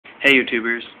Hey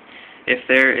YouTubers, if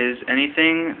there is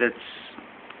anything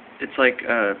it's like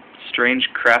strange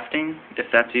crafting, if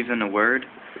that's even a word,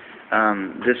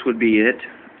 this would be it.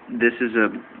 This is a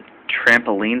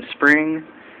trampoline spring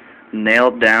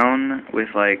nailed down with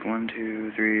like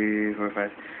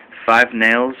 5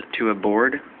 nails to a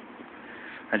board.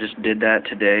 I just did that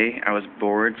today. I was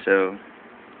bored, so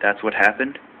that's what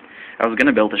happened. I was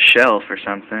gonna build a shelf or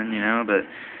something,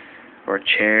 or a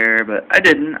chair, but I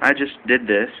didn't. I just did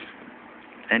this.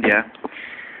 And yeah.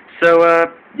 So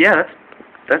yeah,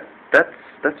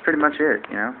 that's pretty much it,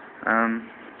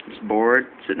 Just bored,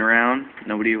 sitting around,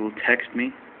 nobody will text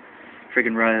me.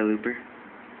 Friggin' Riley Looper.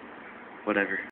 Whatever.